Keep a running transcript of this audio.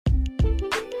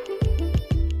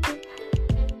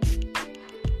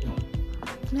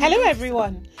Hello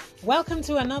everyone, welcome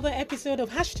to another episode of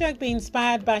Hashtag Be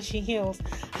Inspired by She Heals.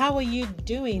 How are you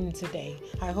doing today?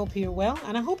 I hope you're well,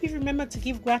 and I hope you remember to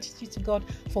give gratitude to God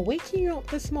for waking you up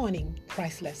this morning.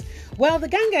 Priceless. Well, the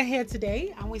gang are here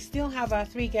today, and we still have our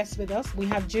three guests with us. We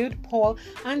have Jude, Paul,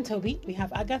 and Toby. We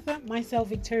have Agatha, myself,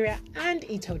 Victoria, and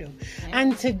Itodo.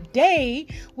 And today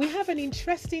we have an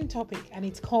interesting topic, and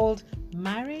it's called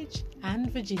marriage and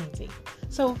virginity.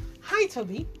 So, hi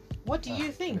Toby, what do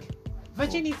you think?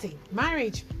 Virginity,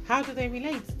 marriage, how do they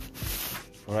relate?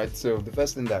 All right, so the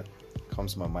first thing that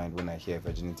comes to my mind when I hear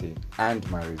virginity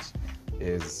and marriage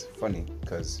is funny,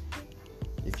 because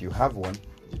if you have one,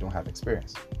 you don't have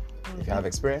experience. If you have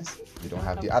experience, you don't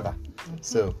have the other.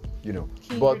 So,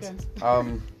 but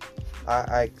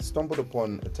I stumbled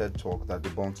upon a TED talk that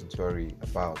debunked a theory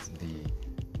about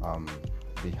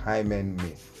the hymen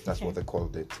myth. That's what they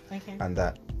called it. Okay. And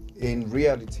that in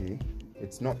reality,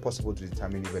 it's not possible to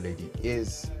determine if a lady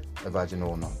is a virgin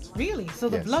or not. Really? So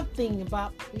the Yes. blood thing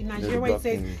about in Nigeria, The where it blood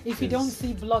says thing if you don't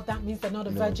see blood, that means they're not a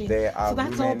virgin. There are So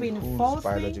that's all women been whose false.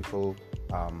 biological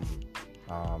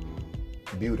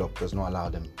build up does not allow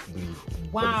them to bleed for the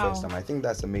Wow. first time. I think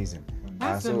that's amazing.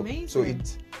 That's amazing. So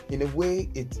it, in a way,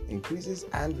 it increases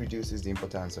and reduces the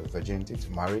importance of virginity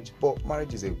to marriage. But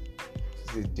marriage is a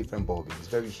different ballgame. It's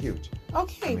very huge.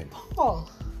 Okay, Amen. Paul.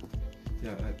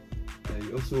 Yeah,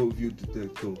 I also viewed the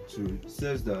TED talk too. It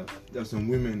says that there are some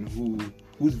women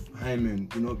whose hymen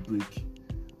do not break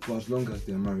for as long as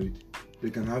they are married. They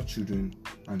can have children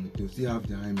and they'll still have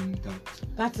their hymen intact.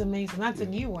 That's amazing. That's a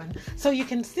new one. So you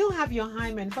can still have your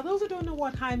hymen. For those who don't know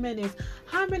what hymen is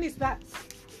that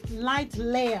light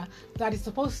layer that is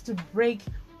supposed to break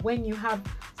when you have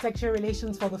sexual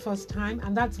relations for the first time,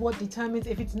 and that's what determines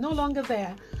if it's no longer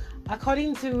there.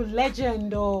 According to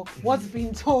legend or what's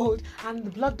been told, and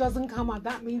the blood doesn't come out,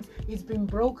 that means it's been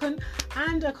broken.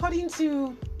 And according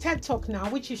to TED Talk now,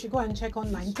 which you should go and check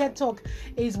online, TED Talk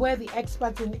is where the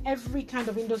experts in every kind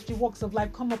of industry, walks of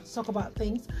life, come up to talk about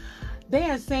things. They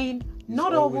are saying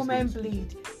not all women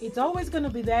bleed. It's always going to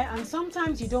be there, and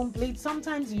sometimes you don't bleed,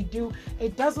 sometimes you do.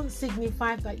 It doesn't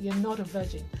signify that you're not a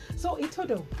virgin. So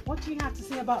Itodo, what do you have to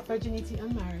say about virginity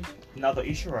and marriage? Now the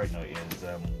issue right now is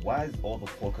why is all the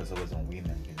focus always on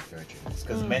women being virgins?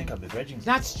 Because men can be virgins.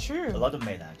 That's true. A lot of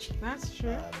men actually. That's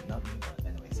true. Not me, but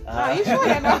anyways. Are you sure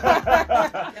you're not?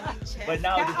 But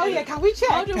now, Can we check?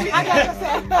 How do we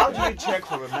how do you check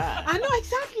for a man? I know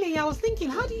exactly. I was thinking,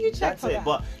 how do you check That's for it. that?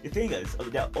 But the thing is,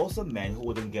 there are also men who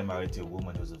wouldn't get married to a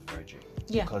woman who's a virgin.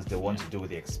 Yeah. Because they want to do with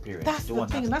the experience. That's They the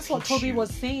want to thing. have to That's what teach Toby you was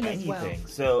saying as well. anything.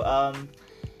 So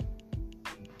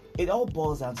it all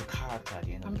boils down to character at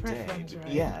the end And of the day. preference, right?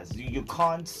 Yes, you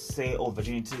can't say, oh,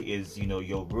 virginity is,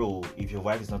 your rule. If your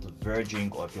wife is not a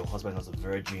virgin or if your husband is not a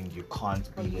virgin, you can't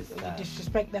Or be you with them.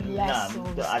 disrespect them less or I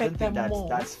respect don't them think more.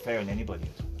 that's fair on anybody.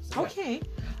 So, yeah. Okay.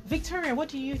 Victoria, what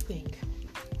do you think?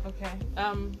 Okay.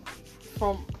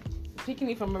 From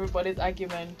picking it from everybody's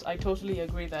argument, I totally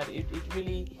agree that it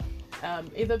really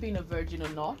either being a virgin or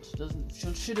not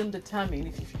shouldn't determine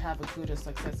if you have a good or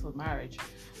successful marriage.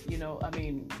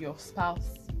 Your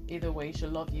spouse either way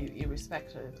should love you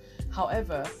irrespective.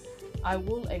 However, I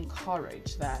will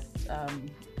encourage that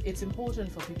it's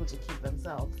important for people to keep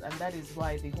themselves, and that is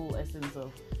why the whole essence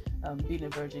of being a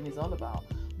virgin is all about.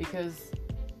 Because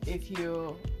if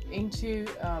you're into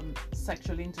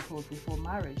sexual intercourse before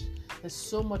marriage, there's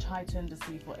so much high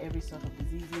tendency for every sort of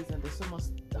diseases, and there's so much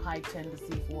high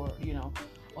tendency for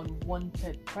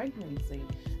unwanted pregnancy.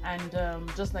 And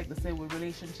just like they say with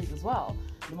relationship as well,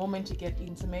 the moment you get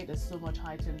intimate, there's so much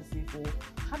high tendency for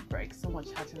heartbreak, so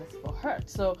much high tendency for hurt.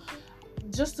 So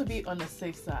just to be on the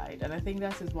safe side, and I think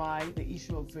that is why the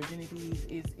issue of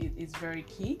virginity is very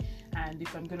key. And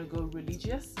if I'm going to go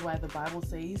religious, why the Bible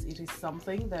says it is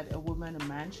something that a woman and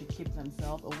man should keep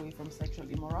themselves away from sexual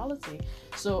immorality.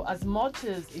 So as much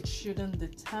as it shouldn't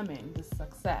determine the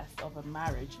success of a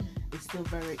marriage, it's still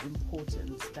very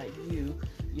important that you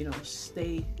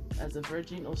stay as a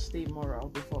virgin or stay moral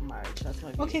before marriage. That's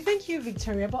my view. Okay, thank you,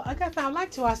 Victoria. But Agatha, I'd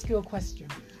like to ask you a question.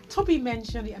 Toby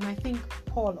mentioned it, and I think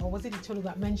Paul, or was it Itodo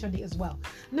that mentioned it as well.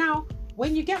 Now,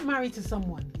 when you get married to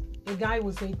someone, a guy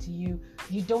will say to you,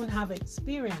 you don't have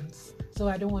experience, so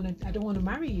I don't want to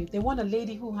marry you. They want a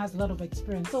lady who has a lot of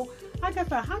experience. So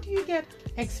Agatha, how do you get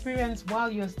experience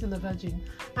while you're still a virgin?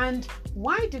 And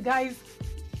why do guys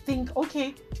think,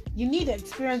 okay, you need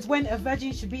experience when a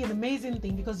virgin should be an amazing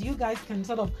thing, because you guys can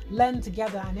sort of learn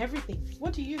together and everything?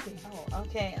 What do you think? Oh,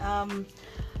 okay.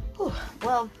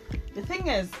 Well, the thing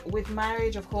is, with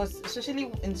marriage, of course,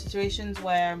 especially in situations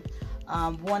where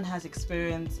one has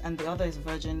experience and the other is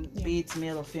virgin, be it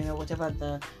male or female, whatever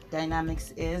the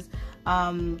dynamics is,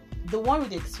 the one with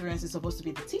the experience is supposed to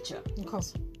be the teacher. Of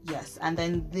course. Yes, and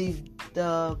then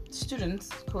the student,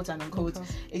 quote and unquote,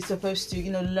 is supposed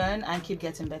to learn and keep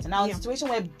getting better. Now, in a situation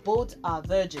where both are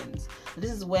virgins,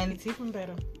 this is when it's even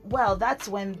better. Well, that's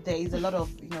when there is a lot of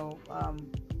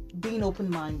being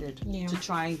open-minded to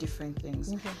trying different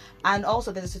things. And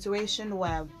also there's a situation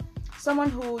where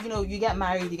someone who you get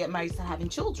married to having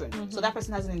children, so that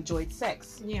person hasn't enjoyed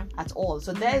sex at all.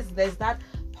 So there's that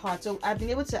part. So I've been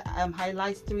able to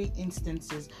highlight 3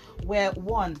 instances where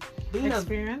one being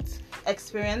experience,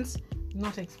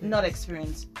 not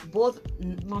experience, both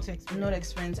not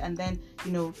experience, and then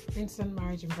instant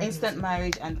marriage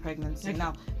and pregnancy. Okay.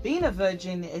 Now, being a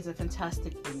virgin is a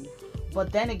fantastic thing,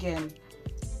 but then again,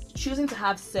 choosing to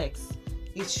have sex,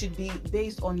 it should be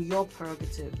based on your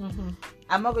prerogative.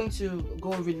 I'm not going to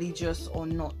go religious or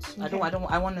not.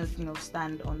 I want to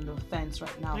stand on the fence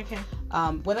right now.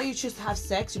 Whether you choose to have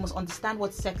sex, you must understand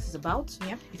what sex is about.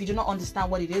 If you do not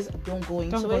understand what it is, don't go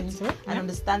into it. And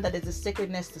understand that there's a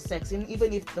sacredness to sex,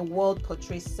 even if the world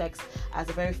portrays sex as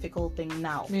a very fickle thing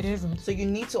now. It isn't. So you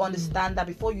need to understand that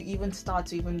before you even start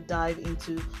to even dive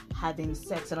into having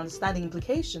sex and understand the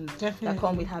implications that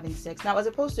come with having sex. Now, as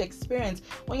opposed to experience,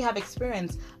 when you have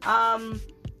experience,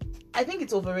 I think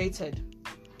it's overrated.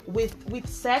 With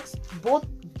sex,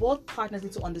 both partners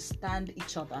need to understand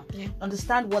each other,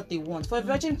 understand what they want. For a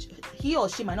virgin, he or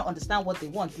she might not understand what they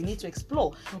want. They need to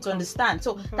explore to understand.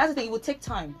 So that's the thing. It will take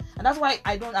time, and that's why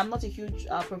I'm not a huge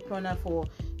proponent for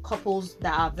couples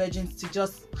that are virgins to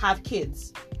just have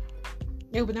kids.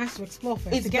 It would be nice to explore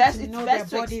first. It's best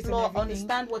to explore,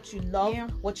 understand what you love,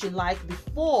 what you like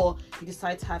before you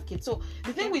decide to have kids. So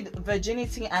the thing with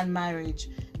virginity and marriage,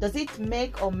 does it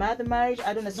make or mar the marriage?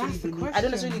 I don't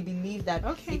necessarily believe that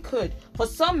it could. For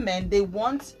some men, they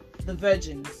want the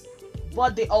virgins,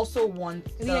 but they also want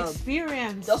the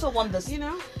experience. They also want the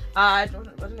I don't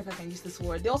know if I can use this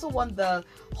word. They also want the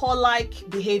whore-like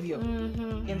behavior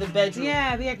in the bedroom.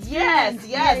 Yeah, the experience.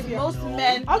 Yes. Most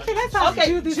men. Okay, let's ask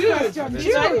Jude this question.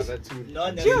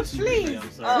 Jude,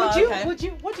 please.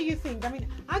 What do you think? I mean,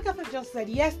 Agatha just said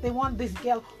yes, they want this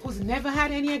girl who's never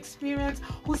had any experience,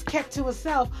 who's kept to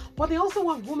herself, but they also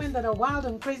want women that are wild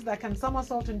and crazy that can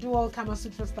somersault and do all Kama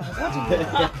Sutra styles. What do you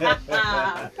think?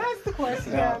 That's the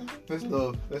question. First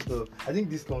off, I think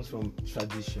this comes from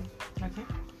tradition. Okay.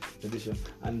 Tradition,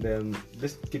 and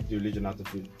let's keep the religion out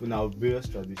of it. In our various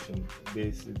traditions,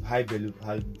 there's high value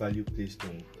placed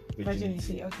on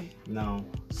virginity. Okay. Now,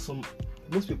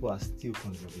 most people are still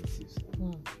conservatives.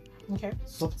 Okay.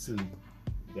 Subtly,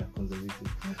 they are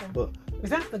conservative. Okay. But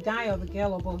is that the guy or the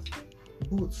girl or both?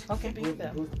 Both. Okay.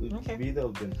 Both. Either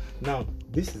of them. Now,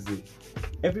 this is it.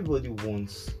 Everybody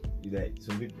wants. Like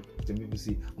some people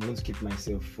say, I'm going to keep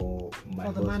myself for my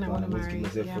husband. Man I want to marry.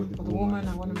 For the woman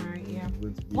I want to marry. Yeah.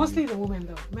 Mostly the women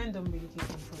though. Men don't really keep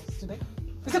themselves. Do they?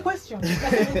 It's a question.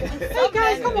 Hey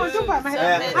guys, come on, don't bite my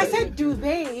head. I said, do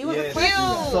they? It was a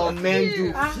question. Some men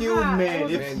do. Few men.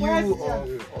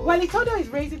 Well, Itodo is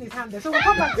raising his hand there, so we'll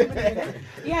come back to it.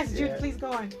 Yes, Jude, please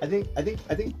go on. I think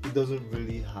it doesn't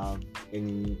really have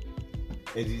any.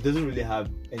 It doesn't really have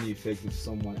any effect with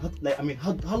someone.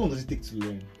 How long does it take to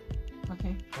learn?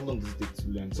 Okay. How long does it take to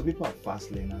learn? Some people are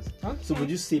fast learners. Okay. So would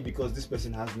you say because this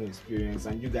person has no experience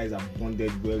and you guys are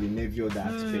bonded well in every other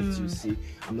aspect, you say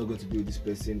I'm not going to be with this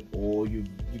person, or you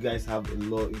guys have a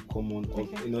lot in common, or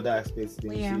in other aspects,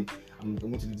 then you say I'm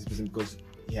going to leave this person because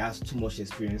he has too much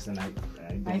experience and I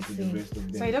don't see the rest of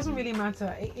them. So it doesn't really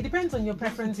matter. It depends on your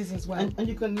preferences as well. And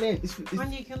you can learn.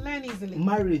 And you can learn easily.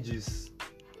 Marriage is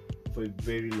for a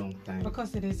very long time.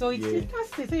 Because it is. So it's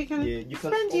fantastic. So you can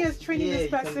spend years training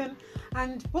this person,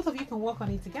 and both of you can work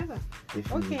on it together.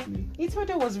 Definitely. Okay.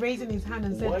 Itodo was raising his hand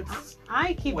and said,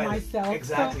 I keep myself.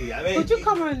 Exactly. So, I mean, could you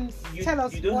come and tell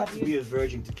us you don't have to be a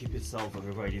virgin to keep yourself, or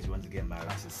a virgin to want to get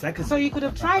married. Second. So you could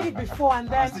have tried it before and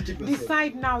then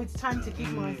decide now it's time to keep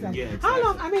myself. Yeah, exactly. How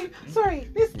long? I mean, sorry,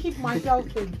 this keep myself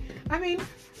thing. I mean,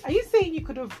 are you saying you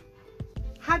could have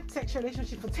had sexual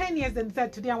relationship for 10 years and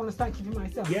said today I want to start keeping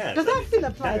myself? Yeah. Does that still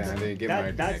apply?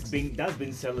 That's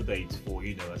been celibate for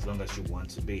as long as you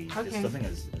want to be. Okay. There's nothing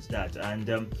as that.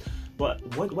 And but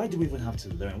why do we even have to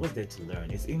learn? What's there to learn?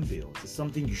 It's inbuilt. It's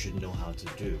something you should know how to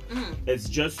do. It's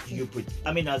just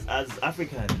as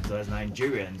Africans or as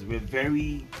Nigerians, we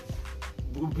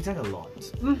pretend a lot.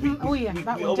 We always definitely.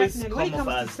 come When it comes off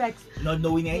as to sex, not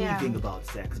knowing anything about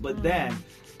sex. But then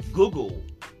Google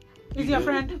is your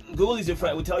friend. Google is your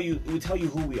friend. Will tell you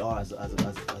who we are as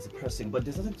a person. But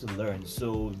there's nothing to learn.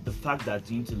 So the fact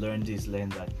that you need to learn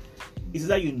that Is it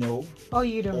that you know, Oh,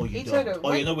 you don't. or you It's don't, sort of-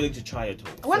 or you're not willing to try at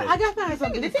all? Well, So, Agatha has The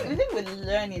something. thing with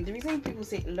learning, the reason people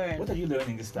say learn. what are you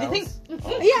learning? The styles? thing-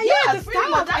 Oh. Yeah, the pretty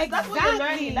much. style. That's what you're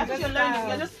learning. That's what you're learning.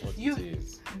 You're just What you. it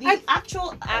is. The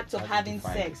actual act of How do you having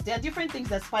define sex. it? There are different things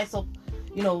that spice up,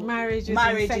 Marriages and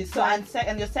marriages. sex So life.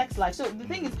 and your sex life. So the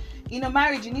thing is, in a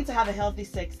marriage, you need to have a healthy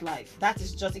sex life. That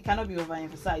is just, it cannot be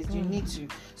overemphasized. You need to.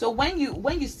 So when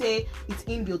you say it's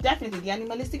inbuilt, definitely the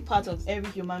animalistic part of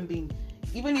every human being.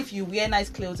 Even if you wear nice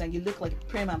clothes and you look like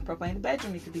prim and proper in the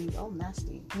bedroom, you could be all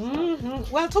nasty.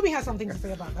 Well, Toby has something to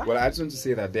say about that. Well, I just want to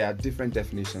say that there are different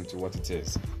definitions to what it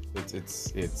is.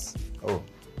 It's oh,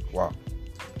 wow.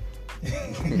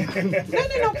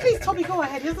 No, please, Toby, go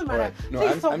ahead. It doesn't matter. Alright. No,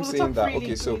 Please I'm we'll saying talk that, freely,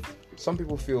 okay, so please. some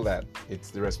people feel that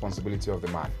it's the responsibility of the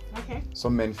man. Okay.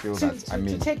 Some men feel To- that,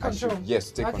 to take I should- control.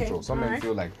 yes, take Okay, control. Some men alright.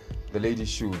 feel like the lady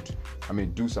should,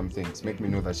 do some things, make me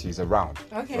know that she's around.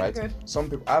 Okay, right? good. Some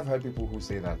people, I've heard people who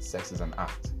say that sex is an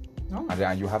art. Oh.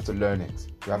 And you have to learn it.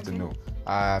 You have to Okay. know.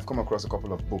 I've come across a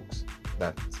couple of books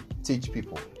that teach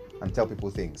people and tell people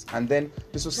things. And then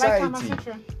the Like society, Kama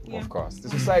Sutra. Yeah. of course, the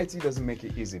society doesn't make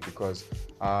it easy because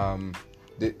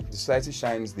the society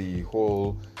shines the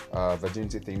whole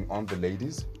virginity thing on the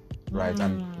ladies, right?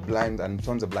 And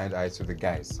turns a blind eye to the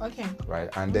guys, Okay. right?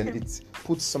 And then Okay. it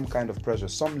puts some kind of pressure.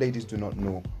 Some ladies do not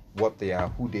know what they are,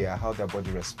 who they are, how their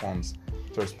body responds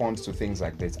to things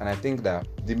like this. And I think that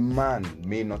the man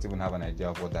may not even have an idea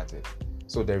of what that is.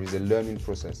 So there is a learning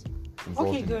process involved.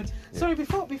 Okay, in good. it. Yeah. Sorry,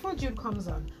 before Jude comes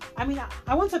on,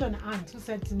 I wanted an aunt who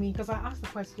said to me, because I asked the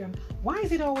question, why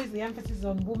is it always the emphasis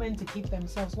on women to keep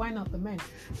themselves? Why not the men?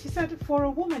 She said, for a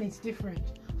woman, it's different.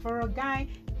 For a guy,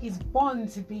 he's born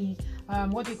to be,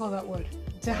 what do you call that word?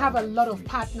 To have a lot of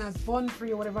partners, born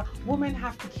free or whatever. Women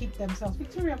have to keep themselves.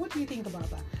 Victoria, what do you think about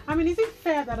that? Is it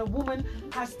fair that a woman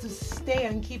has to stay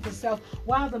and keep herself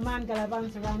while the man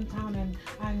gallavants around town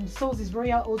and sows his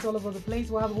royal oats all over the place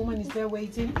while the woman is there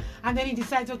waiting, and then he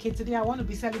decides, okay, today I want to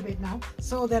be celibate now,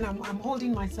 so then I'm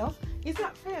holding myself? Is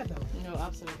that fair though? No,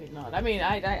 absolutely not.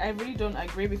 I really don't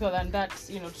agree because, and that's,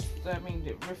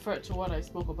 referred to what I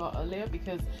spoke about earlier,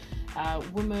 because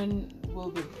women will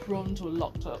be prone to a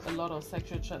lot of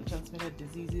sexual transmitted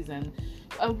diseases, and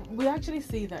we actually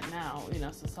see that now in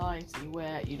our society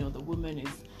where, the woman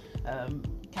is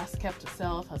kept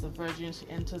herself as a virgin, she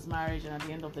enters marriage, and at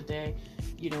the end of the day,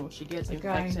 she gets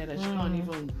infected and she can't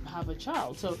even have a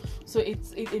child. So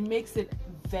it makes it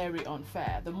very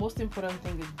unfair. The most important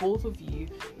thing is both of you,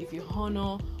 if you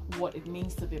honor what it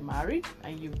means to be married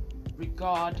and you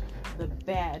regard the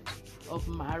bed of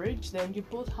marriage, then you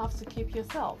both have to keep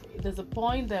yourself. There's a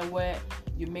point there where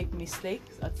you make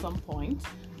mistakes at some point,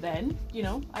 then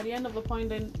at the end of the point,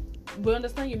 then we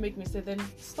understand you make mistakes, then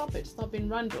stop being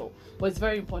Randall. But it's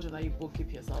very important that you both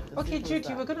keep yourself. Okay, Jude,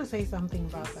 you were going to say something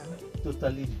about that.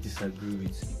 Totally disagree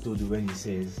with Todo when he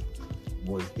says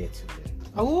what's there to learn.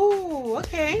 Oh,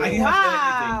 okay. I didn't have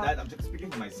Wow. anything. I'm just speaking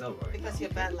for myself right Because now. you're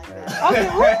bad like that. Okay,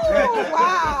 oh,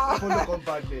 wow. Follow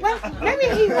compadre. Well, maybe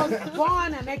he was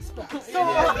born an expert. So,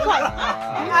 of course,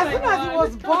 as soon as he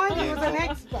was born, he was an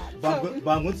expert. But So,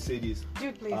 I'm going to say this.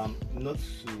 Jude, please. Not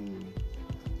to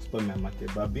spoil my market,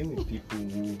 but I've been with people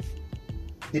who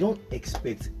they don't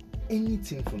expect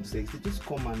anything from sex. They just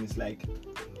come and it's like,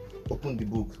 open the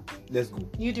book, let's go.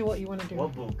 You do what you want to do.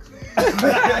 What book?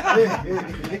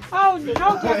 Oh, no,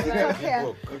 get it up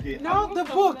here. Okay. No, the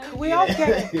book. We all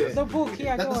get it. The book.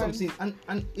 Yeah, That's go what I'm on. saying,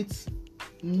 and it's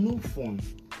no fun.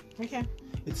 Okay.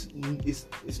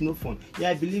 It's no fun.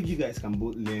 Yeah, I believe you guys can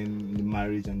both learn the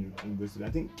marriage and go through. I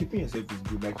think keeping yourself is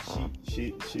good. Like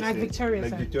she Like said, Victoria like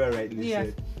said. Victoria rightly Yeah.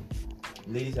 said.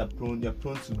 Ladies are prone to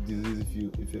disease if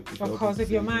you Of course, if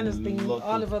your man has is been all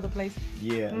over the place.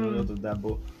 yeah, and a lot of that.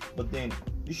 But then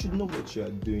you should know what you are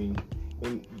doing.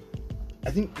 I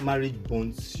think marriage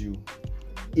bonds you.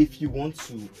 If you want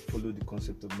to follow the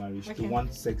concept of marriage, Okay. to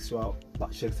want sexual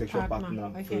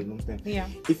partner for Okay. a long time. Yeah.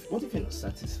 What if you're not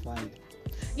satisfied?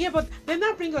 Yeah, but then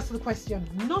that brings us to the question,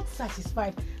 not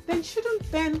satisfied. Then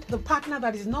shouldn't the partner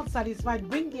that is not satisfied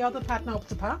bring the other partner up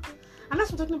to par? And that's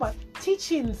what we're talking about,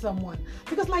 teaching someone.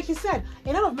 Because like you said,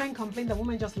 a lot of men complain that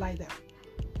women just lie there.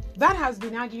 That has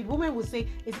been argued. Women will say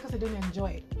it's because they don't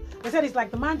enjoy it. They said it's like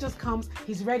the man just comes,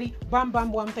 he's ready, bam,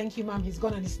 bam, bam, thank you, ma'am, he's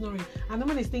gone and he's snoring. And the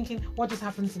man is thinking, what just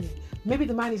happened to me? Maybe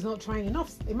the man is not trying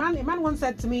enough. A man once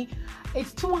said to me,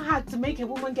 it's too hard to make a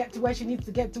woman get to where she needs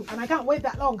to get to, and I can't wait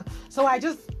that long. So I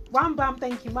just, bam, bam,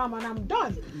 thank you, ma'am, and I'm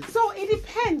done. So it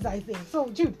depends, I think. So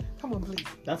Jude, Come on, please.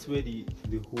 That's where the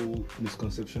whole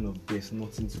misconception of there's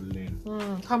nothing to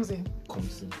learn Comes in.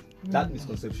 That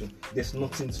misconception, there's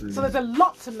nothing to learn. So there's a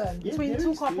lot to learn Yeah, between there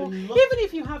two is couples. a Even lot.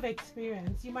 if you have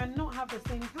experience, you might not have the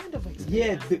same kind of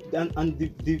Yeah, experience. and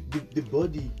the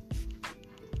body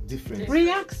different.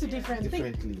 Reacts to different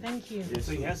things. Differently. Thank you. Yeah,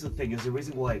 so here's the thing: is the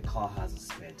reason why a car has a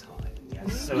spare tire.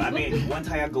 Yes. So I mean, one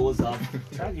tire goes up,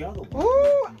 try the other one.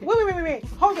 Ooh, wait.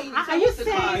 Hold on. Are you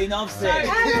saying? Enough said.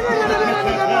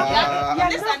 Yeah,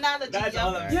 This no. analogy. That's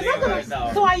all I'm You're saying not gonna, right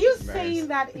now. so are you Nice. saying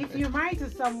that if you're married to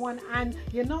someone and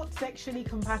you're not sexually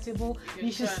compatible, You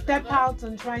you should try step another? out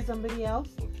and try somebody else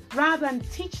rather than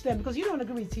teach them, because you don't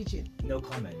agree with teaching? No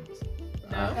comment.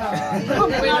 No. We We don't-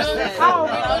 don't, Oh,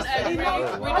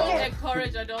 we don't okay.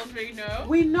 encourage adultery, no.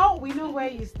 We know where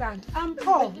you stand.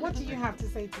 Paul, what do you have to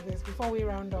say to this before we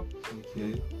round up?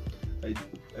 Okay, I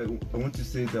want to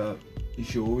say that you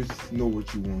should always know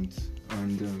what you want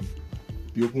and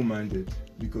be open-minded,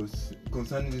 because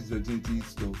concerning this virginity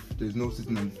stuff, there's no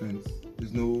sitting on the fence.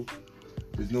 There's no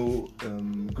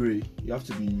grey. You have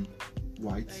to be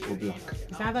white or black.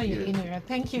 It's either you're Yeah. in or out.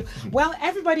 Thank you. Well,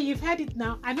 everybody, you've heard it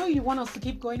now. I know you want us to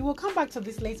keep going. We'll come back to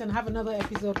this later and have another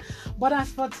episode. But as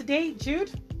for today,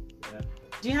 Jude, Yeah.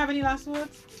 do you have any last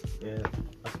words? Yeah,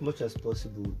 as much as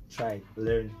possible, try,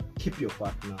 learn, keep your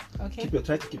partner. Okay.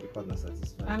 Try to keep your partner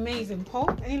satisfied. Amazing. Paul,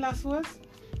 any last words?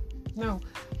 No.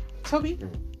 Toby?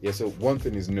 Yeah, so one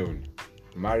thing is known: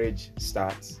 marriage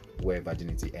starts where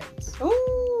virginity ends.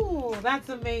 Ooh, that's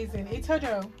amazing.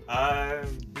 Itodo.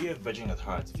 Be a virgin at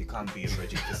heart if you can't be a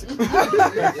virgin physically.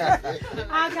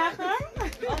 Agatha?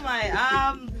 Oh my.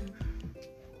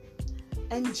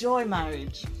 Enjoy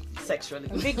marriage sexually.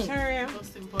 Victoria?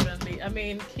 Most importantly, I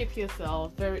mean, keep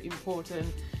yourself, very important.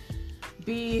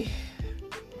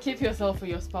 Keep yourself for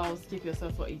your spouse, keep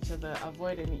yourself for each other,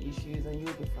 avoid any issues, and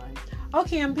you'll be fine.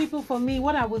 Okay, and people, for me,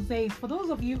 what I would say is, for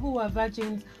those of you who are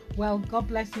virgins, well, God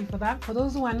bless you for that. For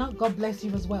those who are not, God bless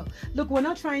you as well. Look, we're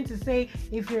not trying to say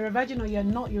if you're a virgin or you're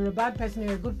not, you're a bad person,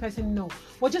 you're a good person. No,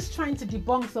 we're just trying to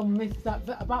debunk some myths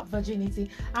about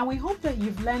virginity, and we hope that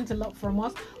you've learned a lot from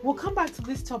us. We'll come back to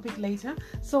this topic later.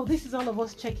 So this is all of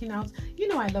us checking out. You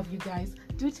know I love you guys.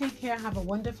 Do take care. Have a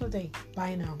wonderful day.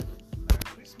 Bye now.